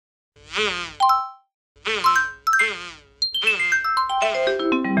Yeah!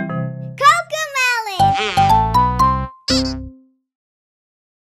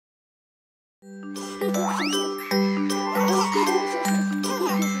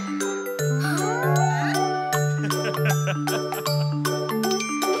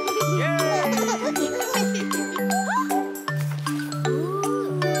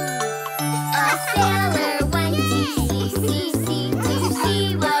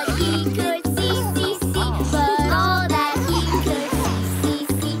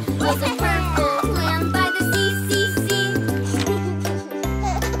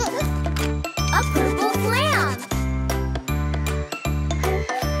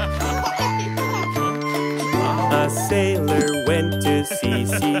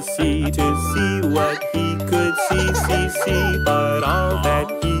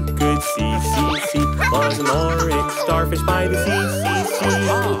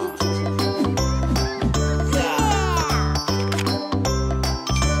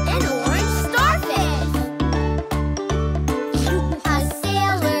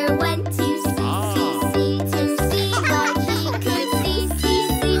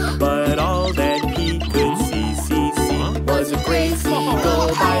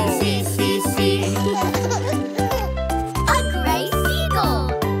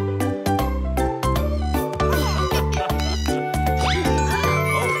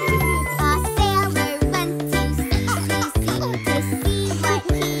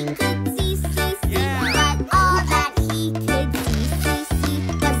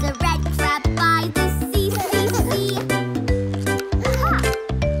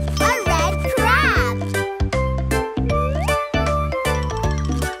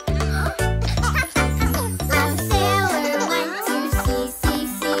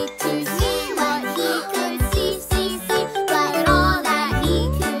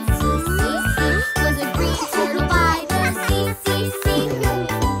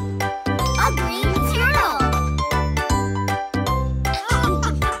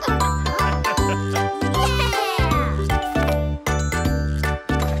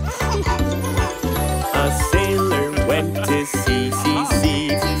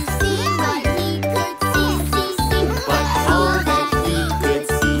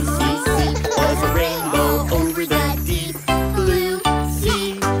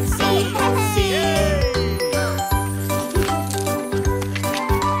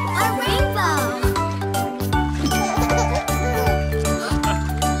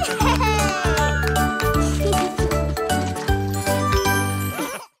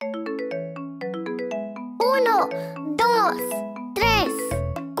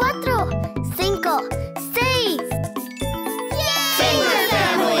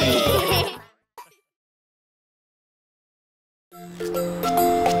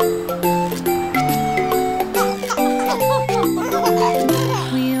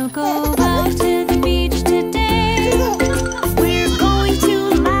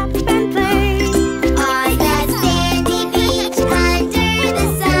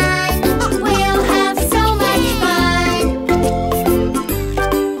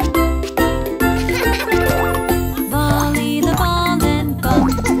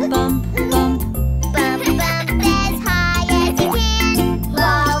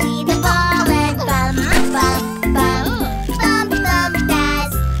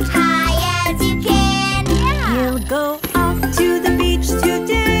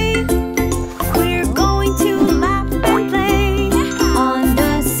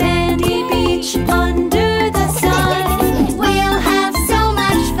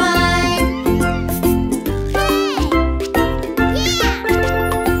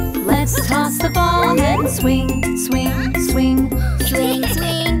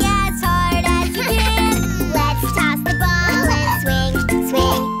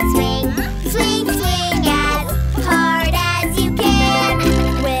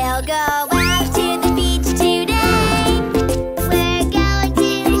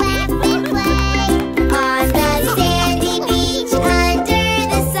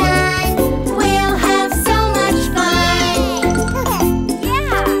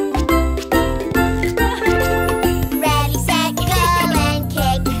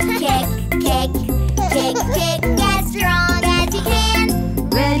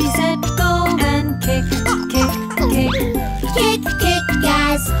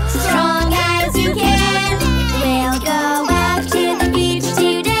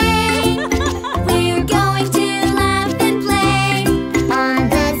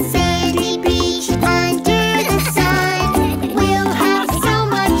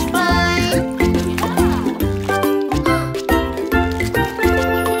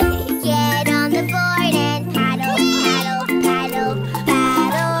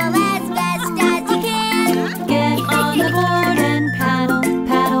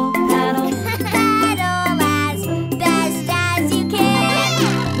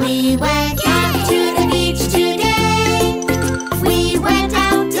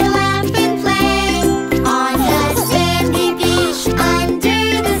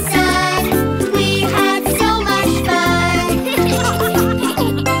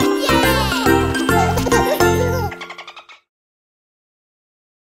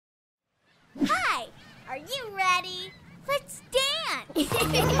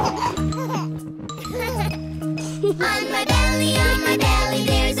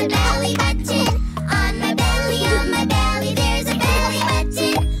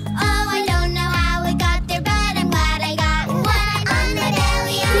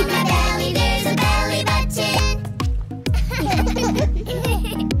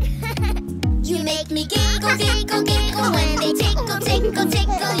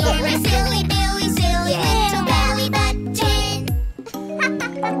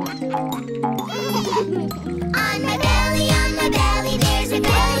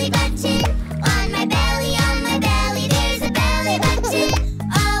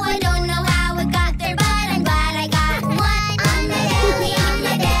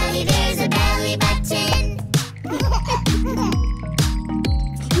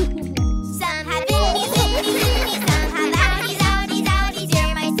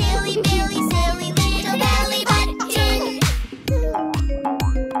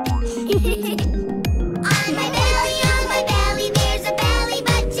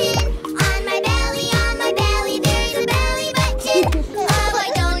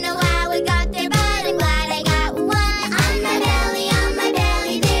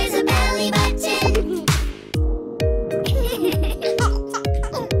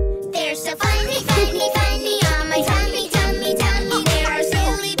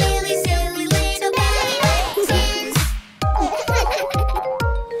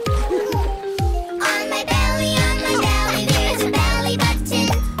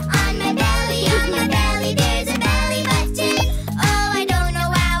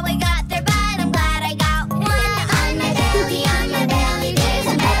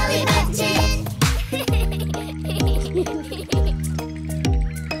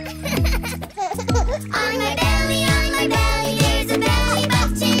 On my belly, there's a belly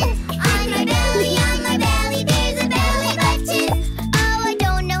button. On my belly, there's a belly button. Oh, I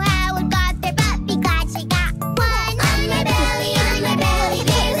don't know how it got there, but be glad she got one. On my belly,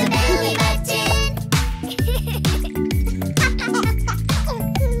 there's a belly button.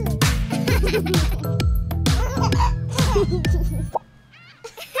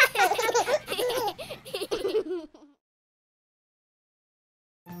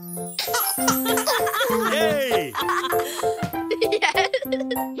 Yay!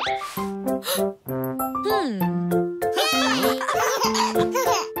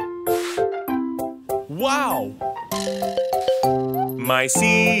 Wow! My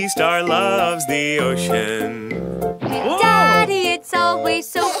sea star loves the ocean. Daddy, it's always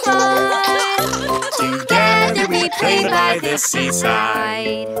so fun. Together we play by the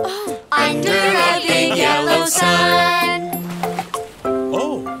seaside, Under a big yellow sun.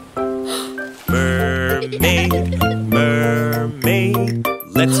 Oh! Mermaid, mermaid,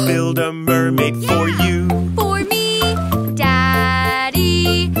 let's build a mermaid for you. For me,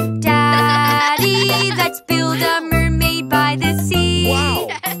 Daddy, Daddy, let's build a mermaid by the sea. Wow!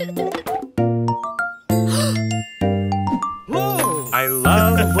 I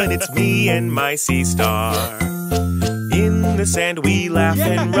love when it's me and my sea star. In the sand we laugh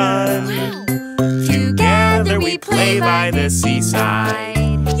and run. Together we play by the seaside,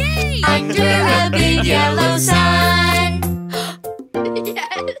 Under a big yellow sun.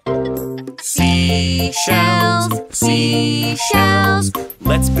 Seashells, seashells,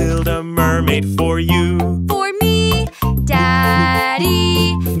 let's build a mermaid for you. For me,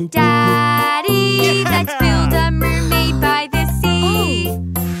 Daddy, Daddy, let's build a mermaid by the sea.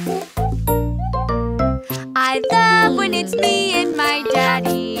 I love when it's me and my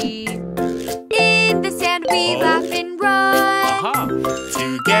daddy. In the sand we laugh and run.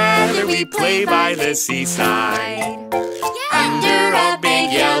 Together we play by the seaside, Under a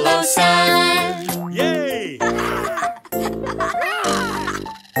big yellow sun. Yay!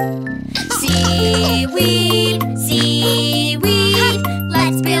 Seaweed, seaweed,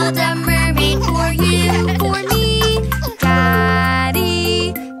 let's build a mermaid for you. For me,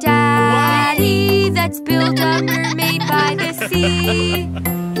 Daddy, Daddy, let's build a mermaid by the sea.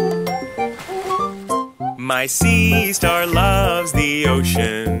 My sea star loves the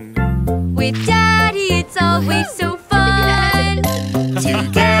ocean. With Daddy, it's always so fun.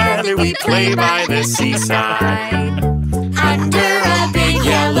 Together we play by the seaside, Under a big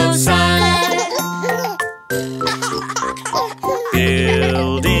yellow sun.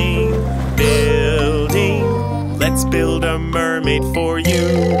 Building, building, let's build a mermaid for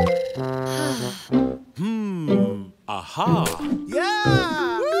you. Aha!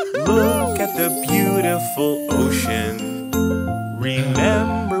 Yeah! Look at the beautiful ocean.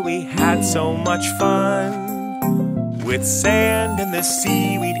 Remember we had so much fun with sand and the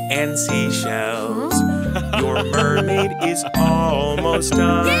seaweed and seashells. Your mermaid is almost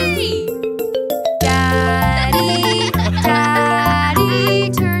done. Daddy, Daddy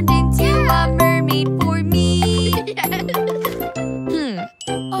turned into a mermaid for me.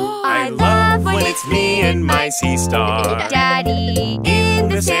 I love when it's me and my sea star. Daddy, In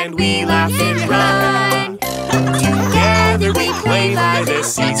the sand we laugh and run. Together we play by the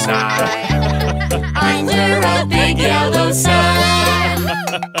seaside, under a big yellow sun.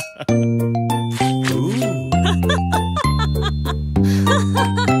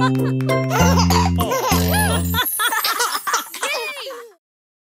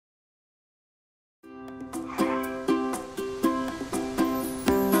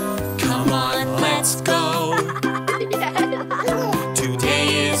 Come on, let's go.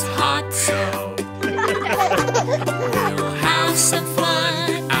 Today is hot, so we'll have some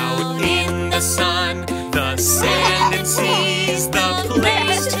fun out in the sun. The sand and sea's the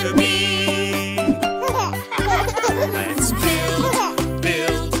place to be. Let's build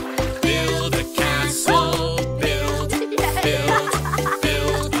a castle. Build a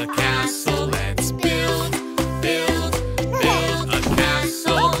castle. Let's build a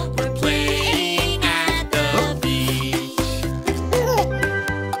castle. We're playing at the beach.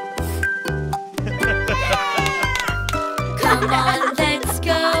 Come on, let's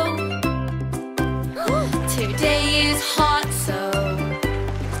go. Today is hot, so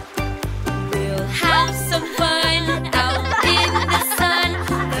we'll have some fun out in the sun.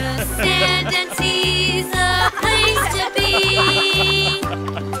 The sand and sea's a place to be.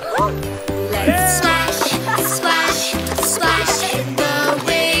 Let's splash, splash, splash in the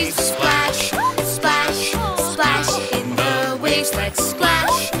waves. Splash, splash, splash in the waves. Let's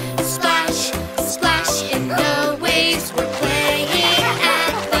splash, splash, splash in the waves. We're playing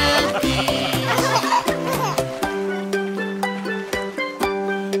at the beach.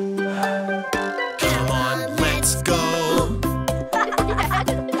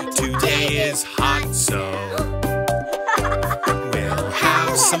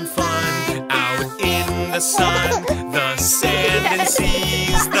 some fun out in the sun. The sand and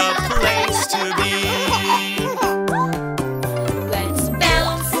sea's the place to be. Let's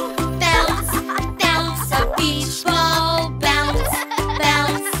bounce, bounce, bounce a beach ball. Bounce,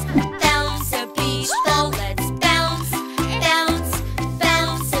 bounce, bounce a beach ball. Let's bounce, bounce,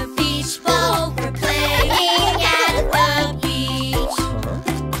 bounce a beach ball. We're playing at the beach.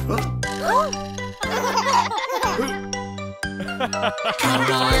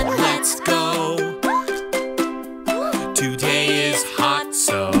 Come on, let's go. Today is hot,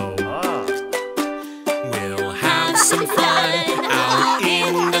 so we'll have some fun out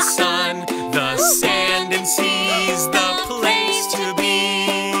in the sun. The sand and sea's the place to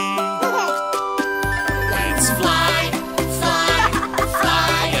be. Let's fly, fly,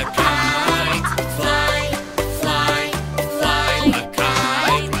 fly a kite. Fly, fly, fly a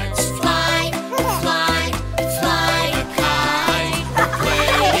kite. Let's fly, fly, fly a kite. We're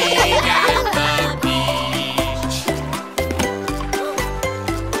playing at the beach.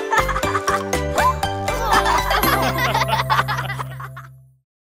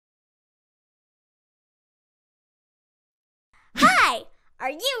 Hi, are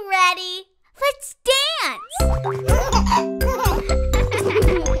you ready? Let's dance!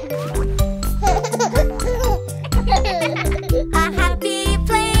 A happy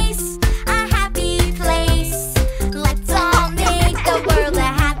place, a happy place. Let's all make the world a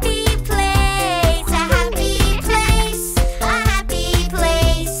happy place. A happy place, a happy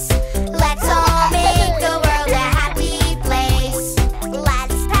place. Let's all make the world a happy place.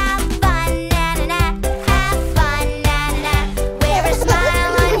 Let's have fun, na-na-na, have fun, na-na-na. Wear a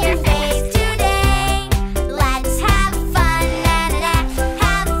smile on your face today. Let's have fun, na-na-na,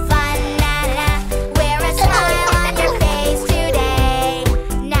 have fun, na-na-na. Wear a smile on your face today.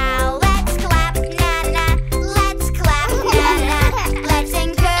 Now let's clap, na-na-na, let's clap, na-na-na. Let's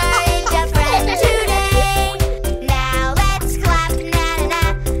encourage a friend today. Now let's clap, na-na-na,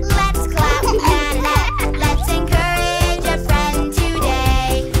 let's clap, na-na-na. Let's encourage a friend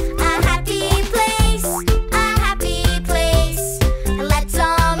today. A happy place, a happy place. Let's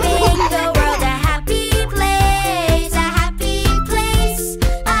all make the world a happy place. A happy place,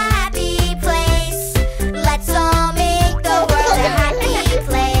 a happy place. Let's all make the world a happy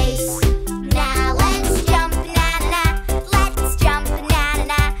place. Now let's jump, na-na-na, let's jump,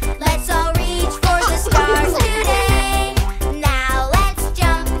 na-na-na. Let's all reach for the stars today. Now let's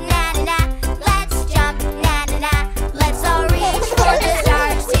jump, na-na-na, let's jump, na-na-na. Let's all reach for the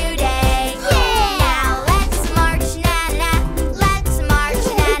stars today. Now let's march, na-na-na, let's march,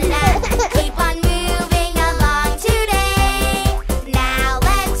 na-na-na. Keep on moving along today. Now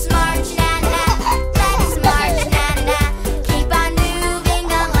let's march, na-na-na, let's march, na-na-na. Keep on moving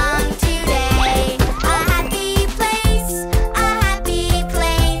along today. A happy place, a happy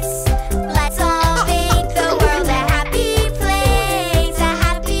place. Let's all make the world a happy place. A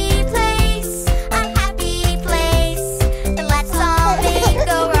happy place, a happy place. Let's all make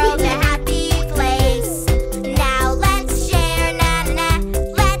the world a happy place. Now let's share, na-na-na,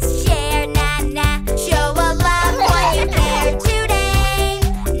 let's share, na-na. Show a loved one you care today.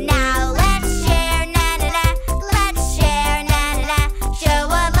 Now let's share, na-na-na, let's share, na-na-na. Show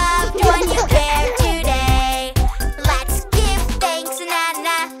a loved one you care today. Let's give thanks,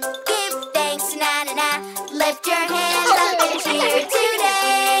 na-na-na, give thanks, na-na-na. Lift your hands up and cheer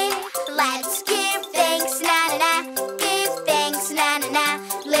today. Let's give thanks, na-na-na, give thanks, na-na-na.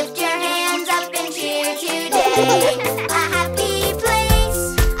 Lift your hands up and cheer today. A happy place,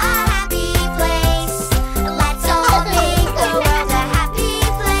 a happy place. Let's all make the world a happy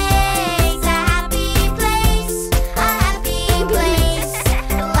place. A happy place, a happy place.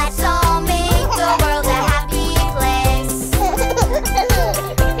 Let's all make the world a happy place.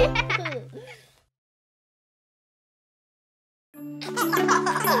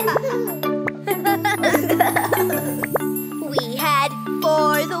 We head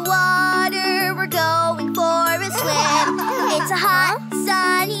for the water, we're going for a swim. It's a hot,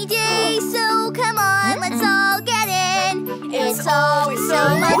 sunny day, so come on, let's all get in. It's always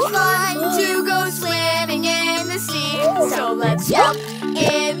so much fun to go swimming in the sea. So let's jump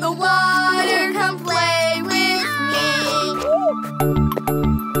in the water, come play with me.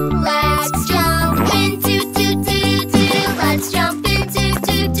 Let's jump into do-do-do-do. Let's jump into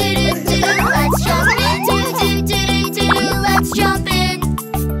do-do-do-do. Let's jump into do-do-do-do. Let's jump in.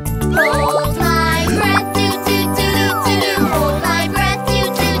 Hold my breath, do-do-do-do-do. Hold my breath,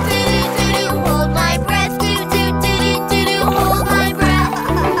 do-do-do-do-do. Hold my breath, do-do-do-do-do. Hold my breath.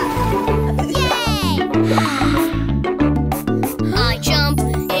 Yay! I jump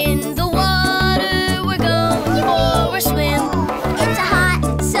in the water, we're going for a swim. It's a hot,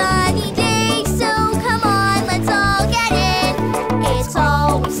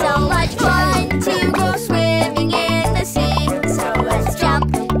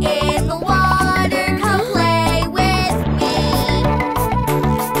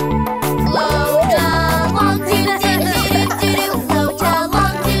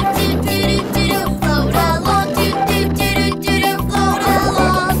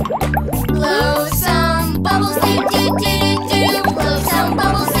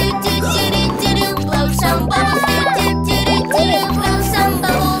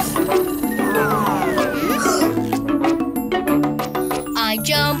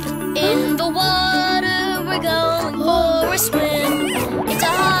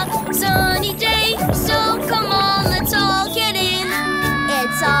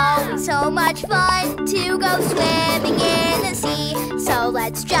 fun to go swimming in the sea. So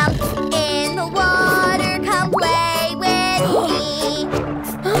let's jump in the water, come play with me.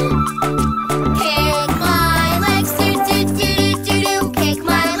 Kick my legs, do do do do do. Kick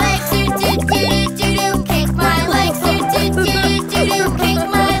my legs, do do do do do. Kick my legs, do do do do do. Kick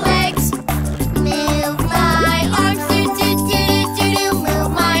my legs. Move my arms, do do do do do. Move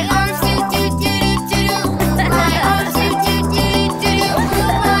my arms, do do do do do. Move my arms, do do do do do.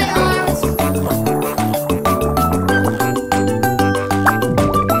 Move my arms.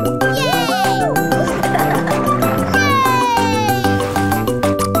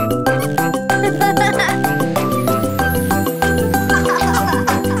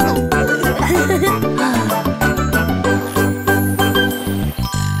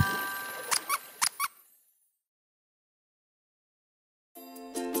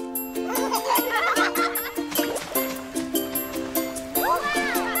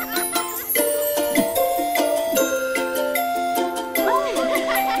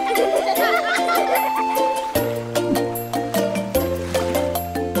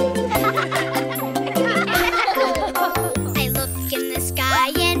 I look in the sky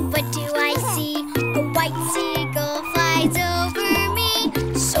and what do I see? A white seagull flies over me,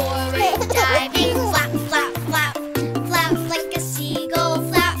 soaring, diving, flap, flap, flap, flap like a seagull,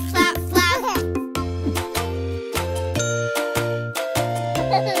 flap, flap, flap.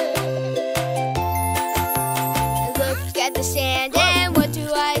 I look at the sand and what do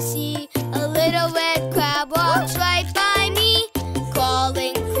I see? A little red crab walks right by me,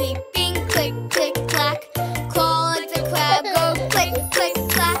 crawling, creeping, click, click, clack. Crawl like the crab, go click, click,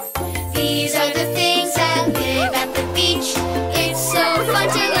 clack. These are the things that live at the beach. It's so fun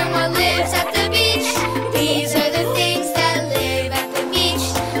to learn what lives at the beach. These are the things that live at the beach.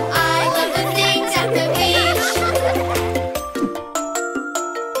 I love the things at the beach.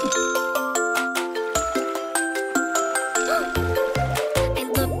 I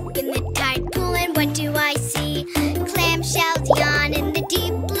look in the tide pool and what do I see? Clamshells yawn in the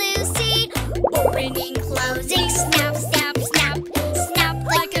deep blue sea. Opening, closing, snap, snap, snap. Snap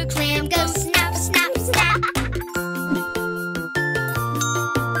like a clam, go snap, snap, snap.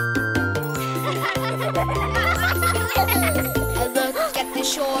 I look at the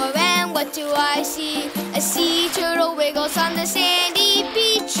shore and what do I see? A sea turtle wiggles on the sandy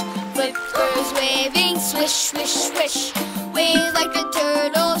beach. Flippers waving, swish, swish, swish. Wave like a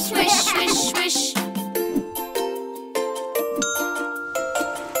turtle, swish, swish, swish.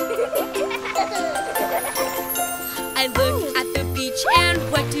 I look at the beach and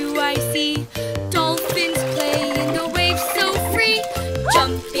what do I see? Dolphins play in the waves so free.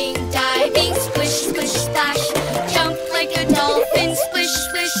 Jumping, diving, splish, splish, splash. Jump like a dolphin, splish,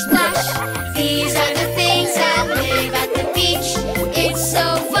 splish, splash. These are the things that live at the beach. It's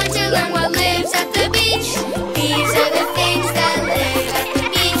so fun to learn what lives at the beach. These are the things that live at the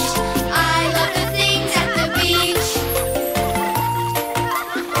beach. I love the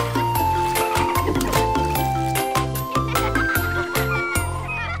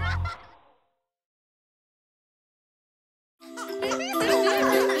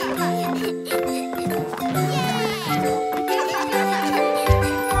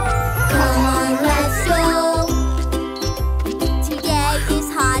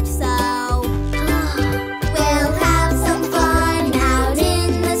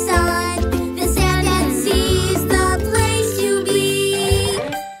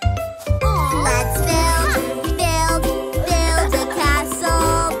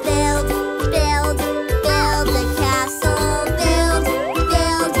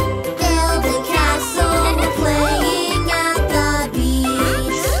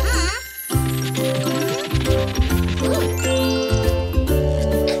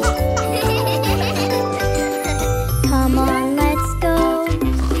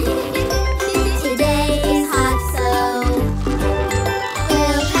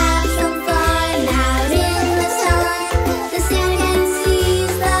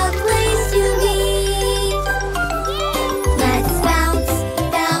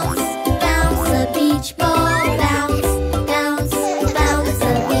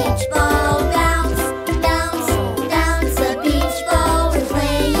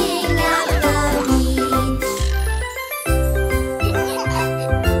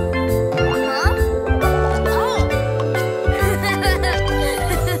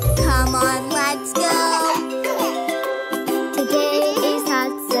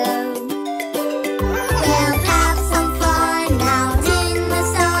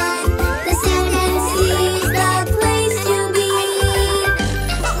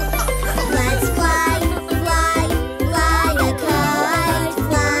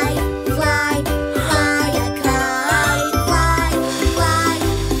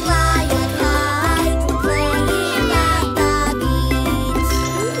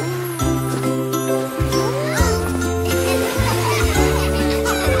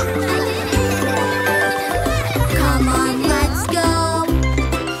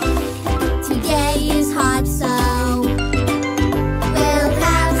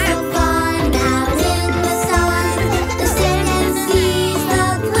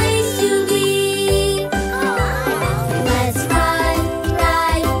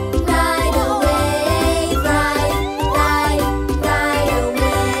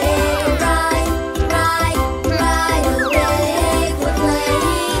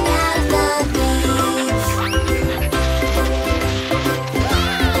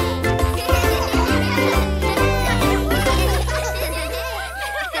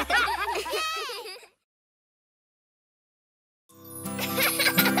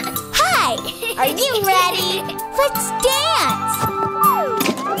Are you ready? Let's dance!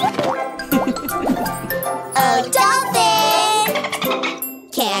 Oh, dolphin!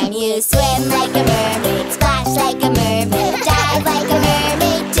 Can you swim like a mermaid, splash like a mermaid, dive like a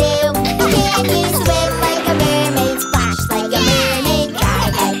mermaid too? Can you swim like a mermaid, splash like a mermaid,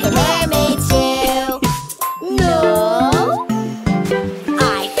 dive like a mermaid too? No?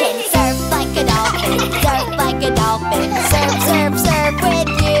 I can surf like a dolphin, surf, surf, surf with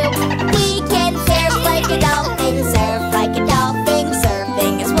you. We can surf like a dolphin,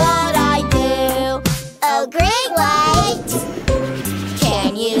 surfing is what I do. Oh, great white!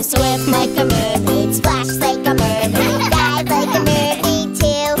 Can you swim like a mermaid, splash like a mermaid, dive like a mermaid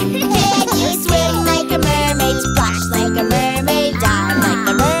too? Can you swim like a mermaid, splash like a mermaid, dive like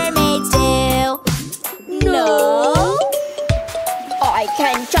a mermaid too? No? I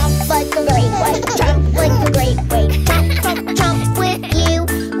can jump like a great white, jump like a great white, jump, jump, jump with you.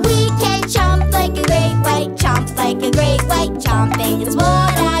 We can jump like a great white, jump like a great white, jumping is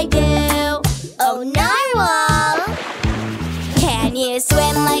what I do. Oh, narwhal! Can you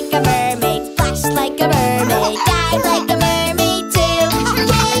swim like a mermaid, splash like a mermaid, dive like a mermaid too?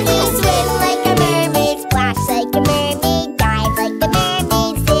 Can you swim like a mermaid, splash like a mermaid, dive like the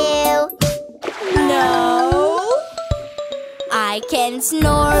mermaids do? No? I can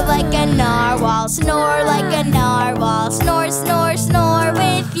snore like a narwhal, snore like a narwhal, snore, snore, snore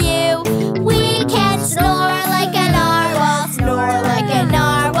with you. We can snore like a narwhal, snore like a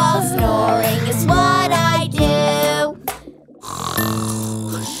narwhal, snoring is what I do.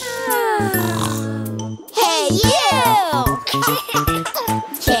 Hey you!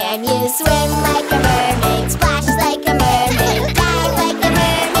 Can you swim like a mermaid, splash like a mermaid, dive like a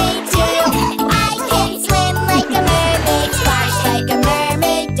mermaid too? I can swim like a mermaid, splash like a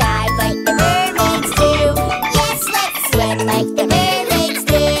mermaid, dive like the mermaids do. Yes, let's swim like the mermaids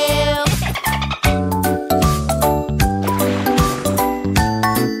do.